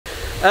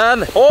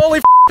and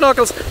holy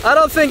knuckles, I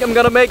don't think I'm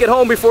gonna make it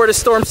home before the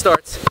storm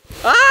starts.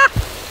 Ah!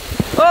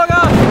 Oh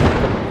god!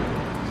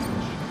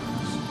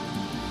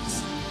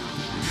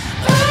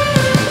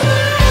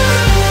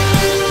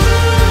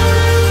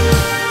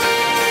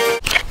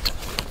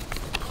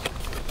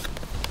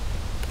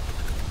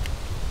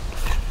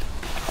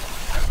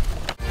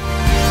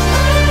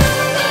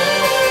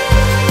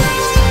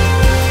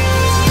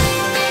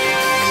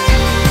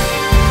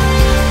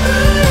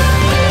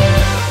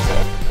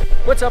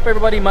 What's up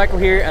everybody, Michael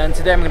here, and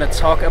today I'm going to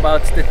talk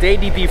about the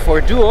Deity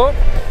V-Mic DUO.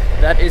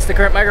 That is the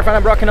current microphone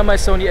I'm rocking on my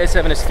Sony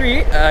A7S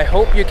III. I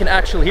hope you can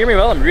actually hear me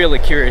well. I'm really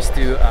curious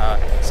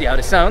to see how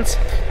this sounds.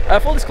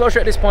 Full disclosure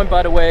at this point,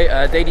 by the way,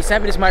 Deity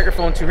sent me this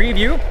microphone to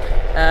review,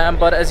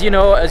 but as you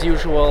know, as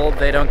usual,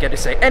 they don't get to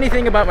say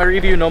anything about my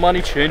review. No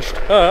money changed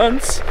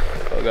hands.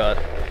 Oh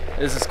god,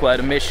 this is quite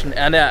a mission,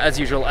 and as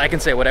usual, I can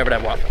say whatever I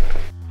want.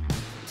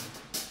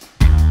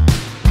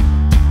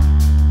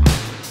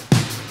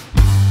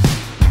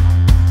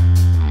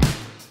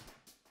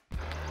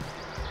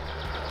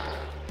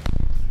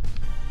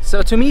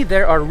 So to me,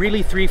 there are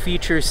really three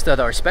features that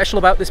are special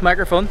about this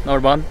microphone. Number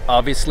one,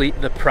 obviously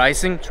the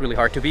pricing, it's really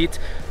hard to beat.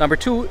 Number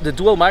two, the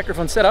dual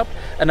microphone setup.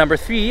 And number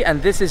three,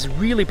 and this is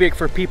really big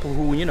for people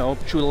who, you know,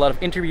 shoot a lot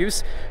of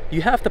interviews,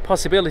 you have the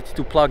possibility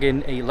to plug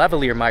in a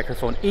lavalier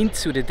microphone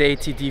into the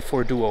Deity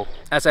V-Mic DUO.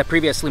 As I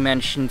previously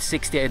mentioned,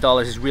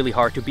 $68 is really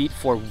hard to beat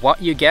for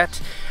what you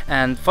get.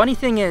 And funny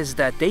thing is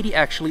that Deity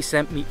actually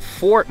sent me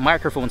 4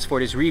 microphones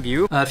for this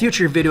review.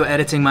 Future video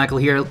editing, Michael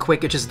here.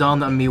 Quick, it just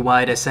dawned on me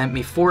why they sent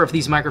me 4 of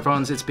these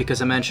microphones. It's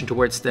because I mentioned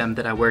towards them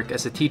that I work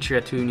as a teacher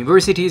at 2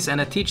 universities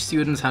and I teach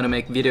students how to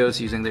make videos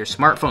using their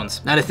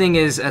smartphones. Now the thing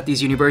is, at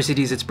these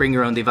universities it's bring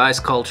your own device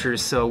culture,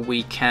 so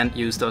we can't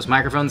use those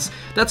microphones.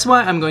 That's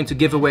why I'm going to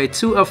give away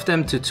 2 of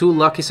them to 2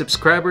 lucky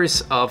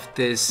subscribers of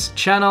this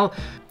channel.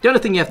 The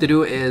only thing you have to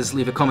do is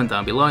leave a comment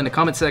down below in the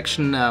comment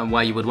section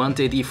why you would want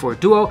a D4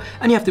 DUO,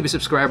 and you have to be a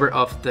subscriber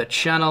of the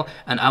channel,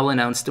 and I will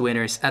announce the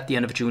winners at the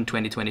end of June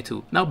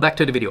 2022. Now back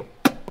to the video.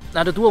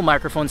 Now the dual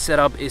microphone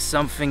setup is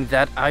something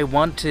that I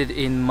wanted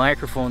in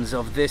microphones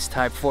of this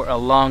type for a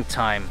long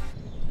time.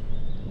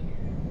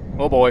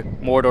 Oh boy,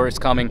 Mordor is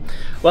coming.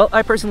 Well,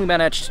 I personally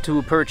managed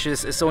to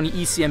purchase a Sony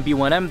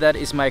ECM-B1M, that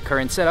is my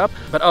current setup,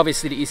 but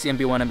obviously the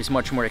ECM-B1M is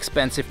much more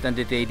expensive than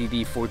the Deity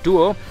V-Mic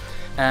DUO.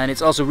 And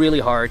it's also really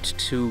hard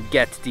to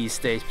get these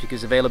days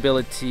because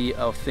availability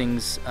of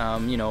things,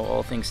 you know,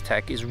 all things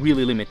tech is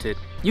really limited.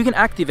 You can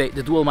activate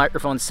the dual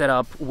microphone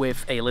setup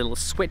with a little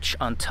switch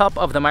on top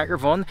of the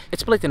microphone.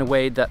 It's split in a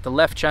way that the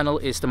left channel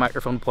is the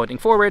microphone pointing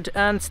forward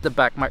and the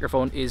back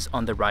microphone is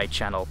on the right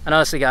channel. And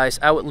honestly guys,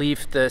 I would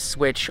leave the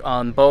switch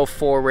on both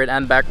forward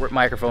and backward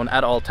microphone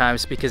at all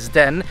times, because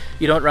then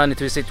you don't run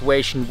into a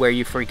situation where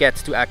you forget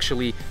to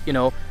actually, you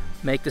know,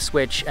 make the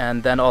switch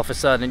and then all of a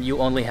sudden you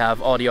only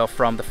have audio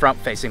from the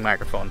front-facing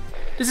microphone.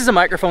 This is a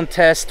microphone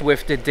test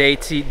with the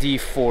Deity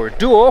V-Mic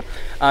DUO.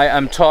 I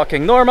am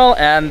talking normal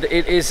and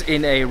it is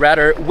in a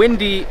rather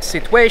windy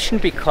situation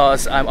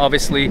because I'm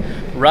obviously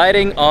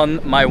riding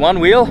on my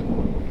one wheel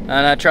and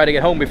I try to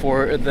get home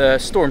before the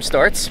storm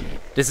starts.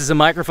 This is a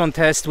microphone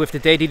test with the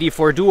Deity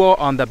V-Mic DUO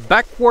on the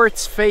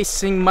backwards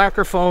facing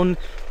microphone,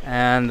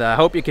 and I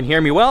hope you can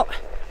hear me well.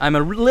 I'm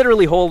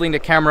literally holding the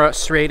camera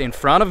straight in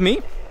front of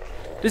me.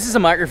 This is a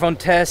microphone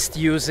test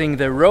using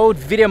the Rode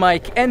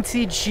VideoMic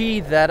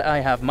NTG that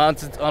I have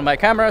mounted on my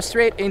camera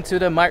straight into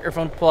the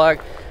microphone plug,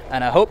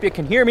 and I hope you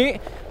can hear me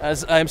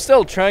as I'm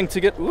still trying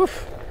to get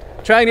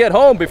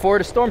home before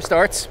the storm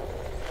starts.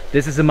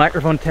 This is a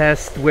microphone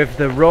test with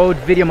the Rode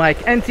VideoMic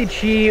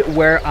NTG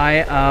where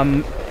I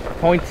am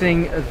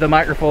pointing the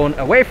microphone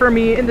away from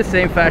me in the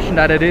same fashion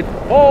that I did,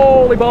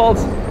 holy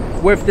balls,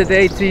 with the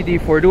Deity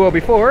V-Mic DUO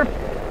before.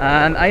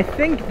 And I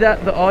think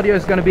that the audio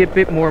is going to be a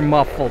bit more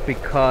muffled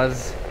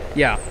because,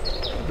 yeah,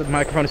 the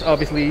microphone is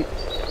obviously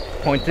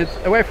pointed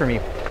away from me.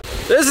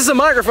 This is a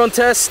microphone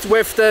test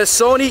with the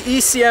Sony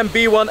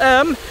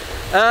ECM-B1M,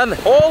 and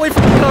holy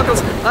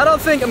knuckles, I don't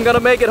think I'm going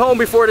to make it home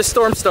before the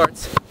storm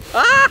starts.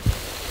 Ah!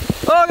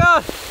 Oh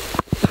god!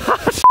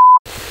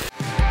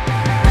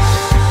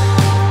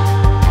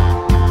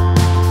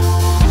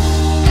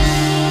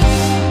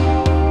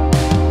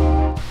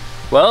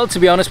 Well, to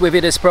be honest with you,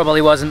 this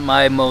probably wasn't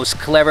my most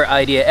clever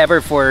idea ever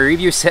for a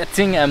review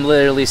setting. I'm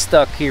literally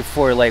stuck here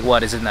for like,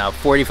 what is it now,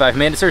 45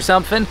 minutes or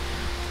something?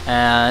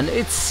 And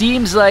it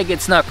seems like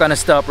it's not gonna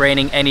stop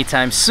raining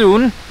anytime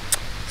soon.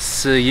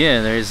 So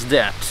yeah, there's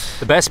that.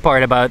 The best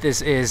part about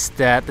this is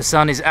that the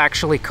sun is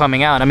actually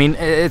coming out. I mean,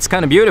 it's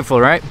kind of beautiful,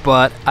 right?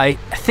 But I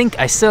think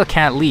I still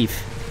can't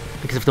leave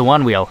because of the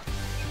one wheel.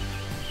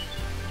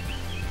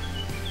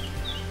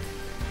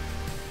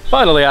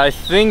 Finally, I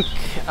think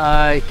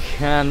I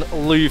can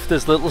leave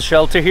this little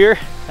shelter here,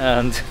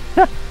 and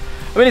I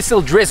mean, it's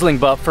still drizzling,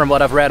 but from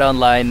what I've read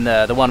online,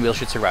 the one wheel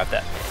should survive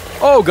that.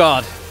 Oh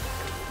god!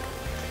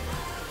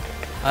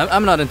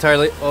 I'm not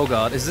entirely... Oh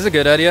god, is this a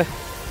good idea?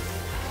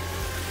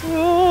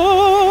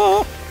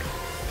 Oh,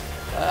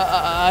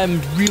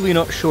 I'm really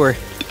not sure.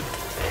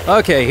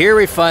 Okay, here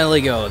we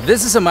finally go.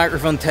 This is a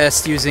microphone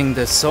test using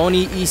the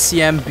Sony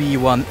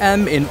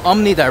ECM-B1M in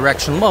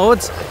omnidirectional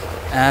mode,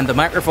 and the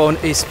microphone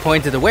is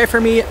pointed away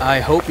from me. I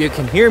hope you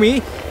can hear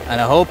me,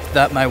 and I hope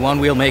that my one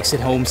wheel makes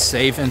it home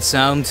safe and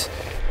sound.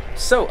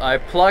 So I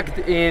plugged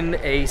in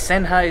a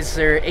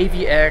Sennheiser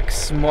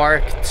AVX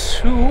Mark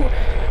II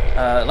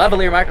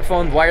lavalier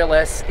microphone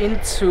wireless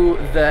into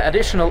the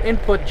additional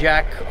input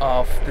jack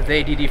of the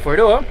Deity V-Mic D4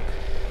 DUO,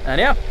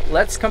 and yeah,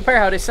 let's compare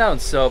how they sound.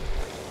 So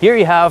here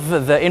you have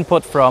the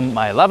input from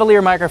my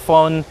lavalier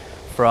microphone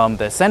from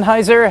the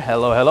Sennheiser.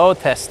 Hello, hello,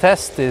 test,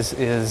 test. This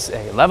is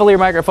a lavalier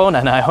microphone,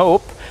 and I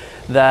hope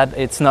that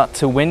it's not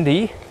too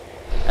windy.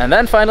 And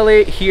then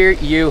finally, here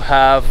you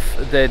have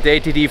the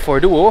Deity V-Mic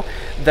D4 DUO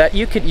that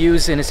you could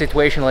use in a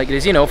situation like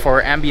this, you know,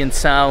 for ambient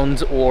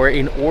sound or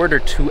in order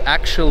to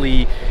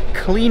actually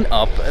clean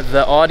up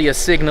the audio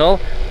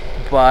signal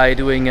by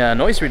doing a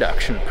noise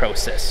reduction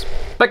process.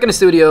 Back in the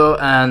studio,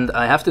 and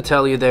I have to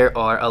tell you, there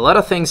are a lot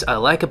of things I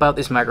like about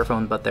this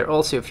microphone, but there are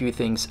also a few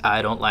things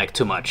I don't like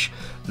too much.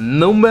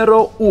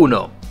 Numero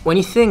uno. When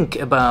you think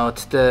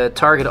about the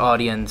target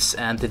audience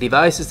and the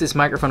devices this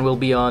microphone will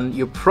be on,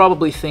 you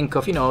probably think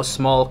of, you know,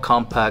 small,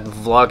 compact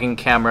vlogging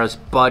cameras,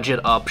 budget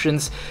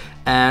options,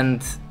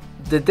 and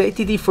the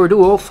Deity V-Mic D4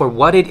 DUO, for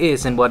what it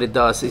is and what it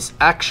does, is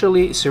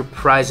actually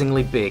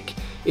surprisingly big,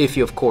 if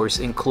you of course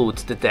include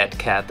the dead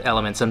cat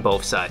elements on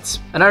both sides.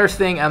 Another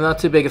thing I'm not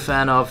too big a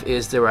fan of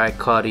is the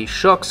Raikkonen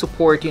shock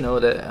support, you know,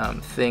 the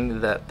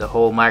thing that the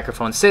whole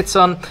microphone sits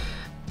on.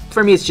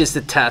 For me it's just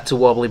a tad too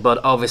wobbly, but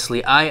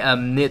obviously I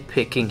am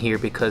nitpicking here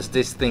because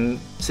this thing,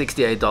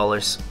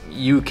 $68,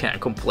 you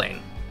can't complain.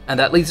 And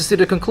that leads us to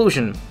the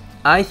conclusion.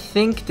 I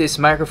think this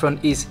microphone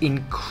is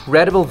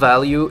incredible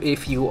value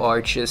if you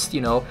are just, you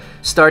know,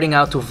 starting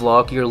out to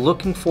vlog, you're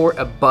looking for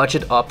a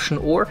budget option,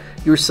 or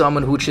you're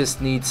someone who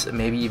just needs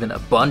maybe even a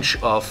bunch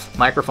of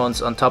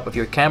microphones on top of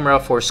your camera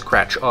for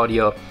scratch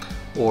audio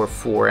or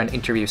for an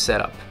interview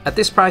setup. At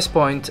this price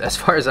point, as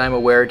far as I'm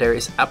aware, there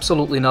is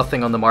absolutely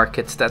nothing on the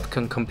market that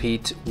can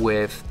compete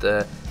with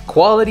the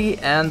quality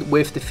and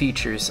with the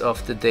features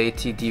of the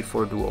Deity V-Mic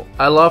D4 DUO.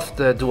 I love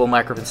the dual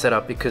microphone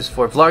setup because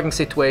for vlogging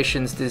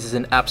situations this is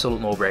an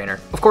absolute no-brainer.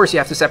 Of course you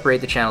have to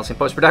separate the channels in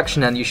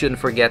post-production and you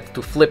shouldn't forget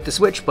to flip the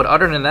switch, but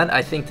other than that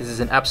I think this is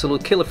an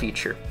absolute killer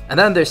feature. And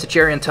then there's the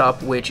cherry on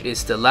top, which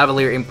is the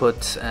lavalier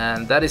input,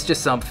 and that is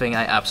just something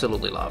I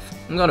absolutely love.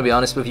 I'm gonna be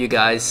honest with you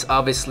guys,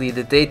 obviously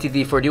the Deity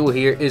V-Mic D4 DUO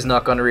here is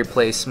not gonna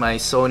replace my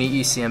Sony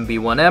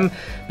ECM-B1M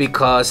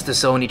because the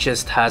Sony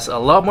just has a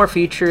lot more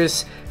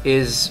features,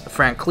 is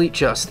frankly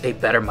just a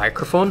better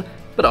microphone,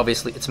 but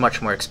obviously it's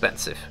much more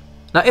expensive.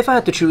 Now if I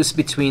had to choose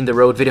between the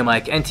Rode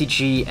VideoMic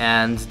NTG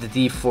and the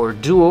V-Mic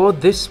D4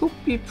 DUO, this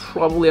would be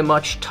probably a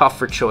much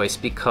tougher choice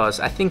because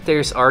I think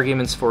there's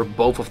arguments for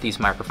both of these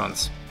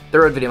microphones. The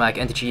Rode VideoMic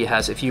NTG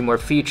has a few more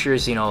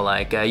features, you know,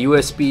 like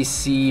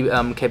USB-C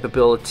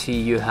capability,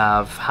 you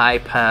have high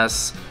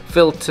pass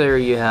filter,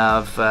 you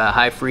have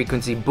high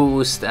frequency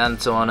boost,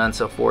 and so on and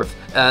so forth.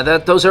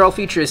 Those are all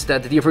features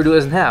that the V-Mic D4 DUO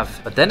doesn't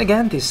have. But then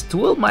again, this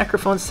dual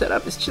microphone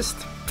setup is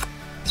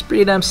it's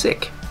pretty damn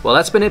sick. Well,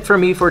 that's been it for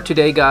me for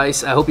today,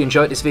 guys. I hope you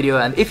enjoyed this video,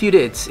 and if you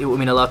did, it would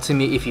mean a lot to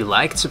me if you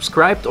liked,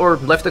 subscribed, or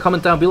left a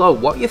comment down below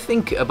what you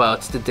think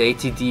about the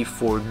Deity V-Mic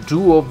D4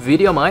 DUO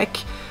video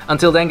mic.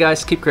 Until then,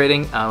 guys, keep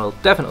creating. I will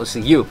definitely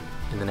see you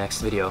in the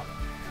next video.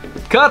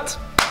 Cut!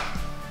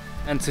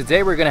 And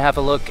today we're gonna have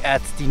a look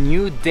at the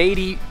new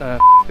Deity,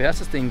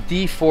 V-Mic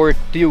D4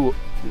 DUO,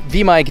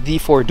 V-Mic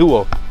D4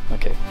 DUO.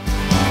 Okay.